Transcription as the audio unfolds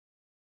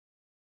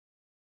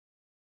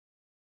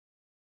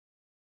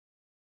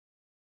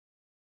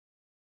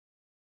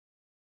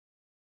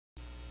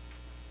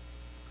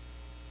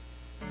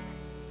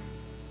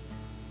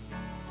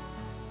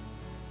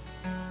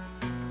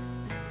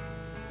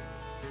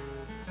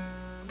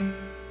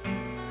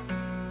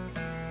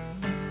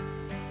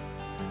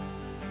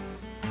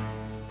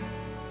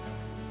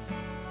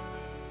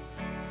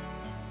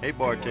Hey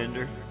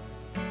bartender,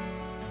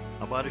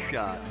 how about a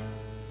shot?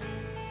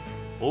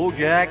 Old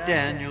Jack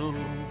Daniel.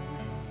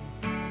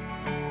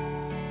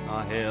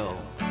 Ah hell,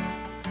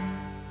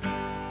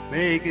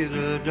 make it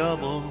a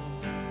double.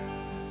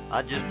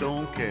 I just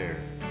don't care.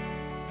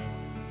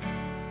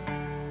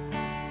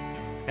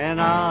 And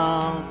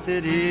I'll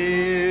sit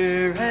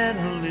here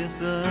and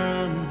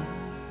listen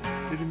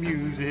to the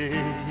music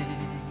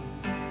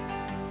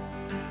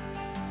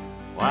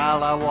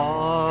while I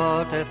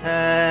watch that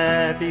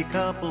happy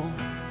couple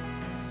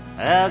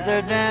as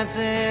they're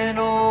dancing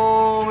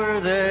over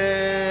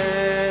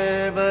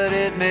there. But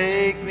it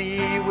makes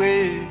me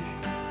wish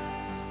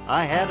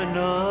I had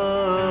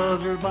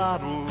another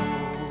bottle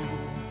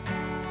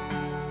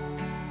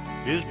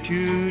just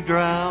to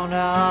drown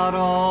out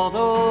all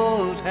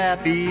those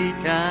happy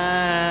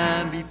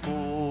times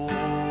before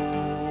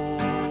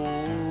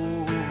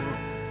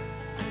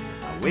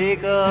I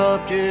wake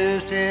up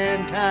just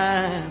in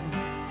time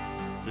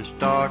to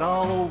start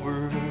all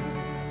over.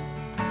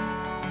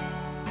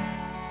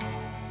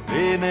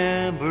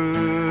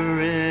 Remembering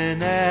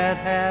that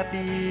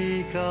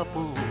happy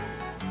couple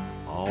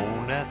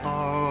on that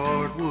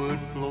hardwood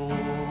floor.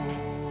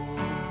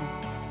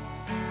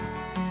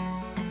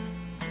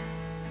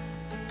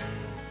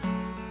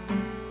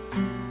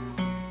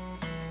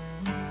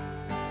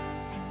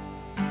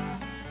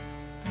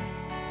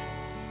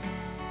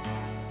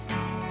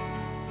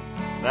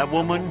 That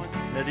woman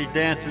that he's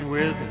dancing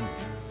with and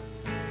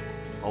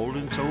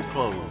holding so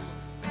close.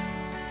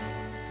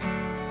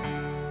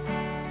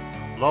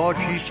 Lord,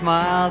 she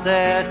smiles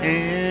at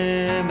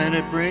him and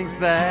it brings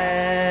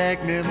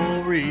back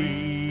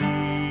memories.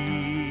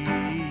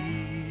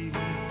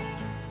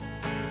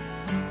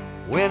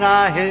 When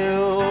I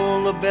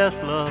held the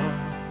best love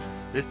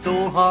this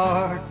old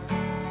heart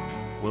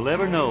will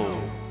ever know.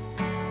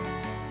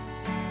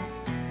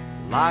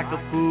 Like a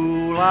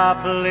fool I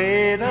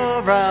played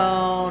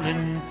around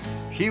and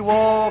she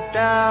walked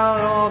out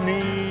on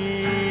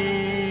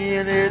me,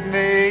 and it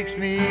makes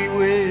me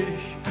wish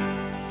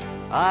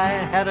I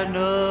had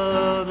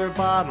another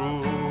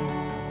bottle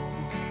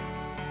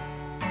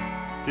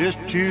just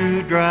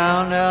to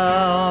drown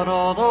out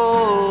all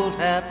those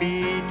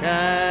happy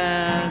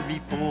times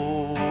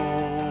before.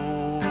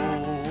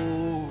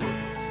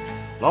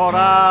 Lord,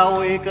 I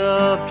wake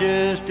up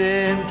just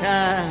in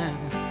time,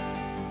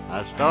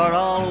 I start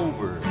all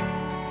over,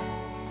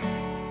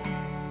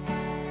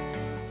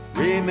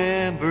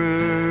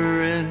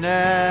 remembering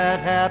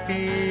that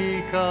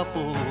happy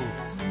couple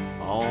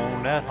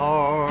on that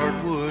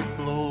hardwood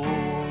floor.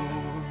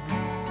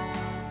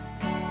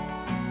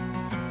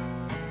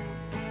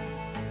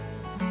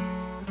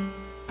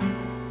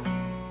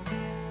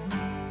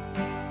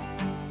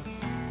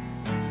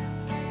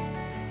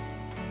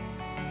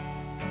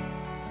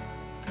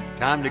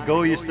 Time to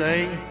go, you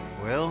say?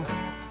 Well,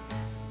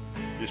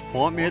 just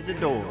point me at the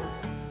door,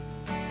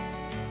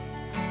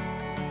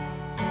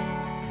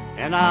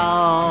 and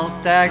I'll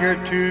stagger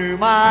to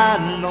my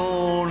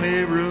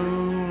lonely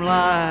room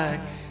like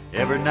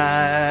every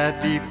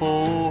night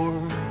before.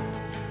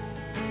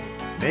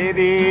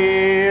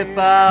 Maybe if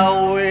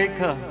I wake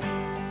up,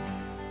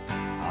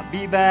 I'll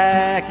be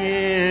back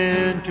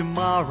in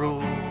tomorrow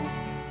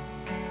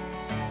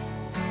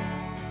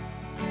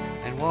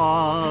and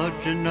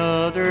watch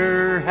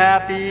another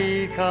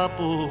happy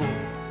couple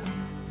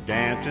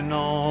dancing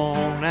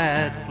on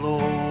that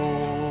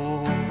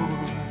floor.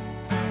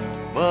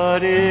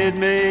 But it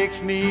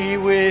makes me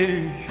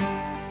wish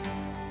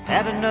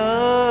had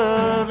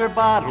another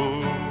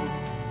bottle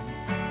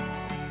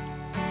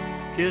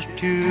just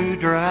to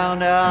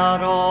drown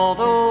out all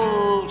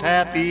those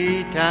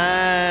happy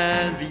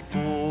times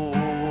before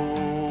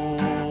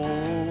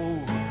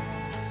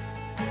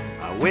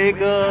I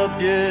wake up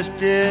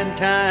just in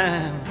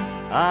time,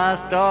 I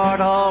start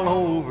all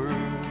over,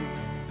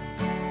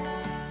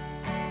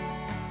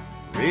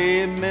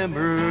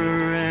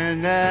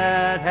 remembering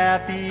that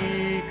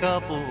happy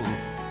couple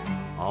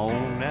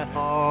on that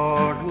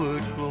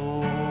hardwood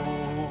floor.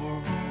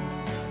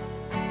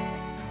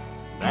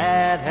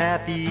 That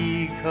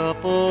happy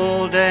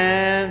couple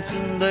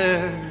dancing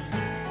there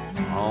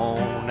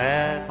on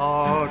that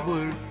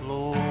hardwood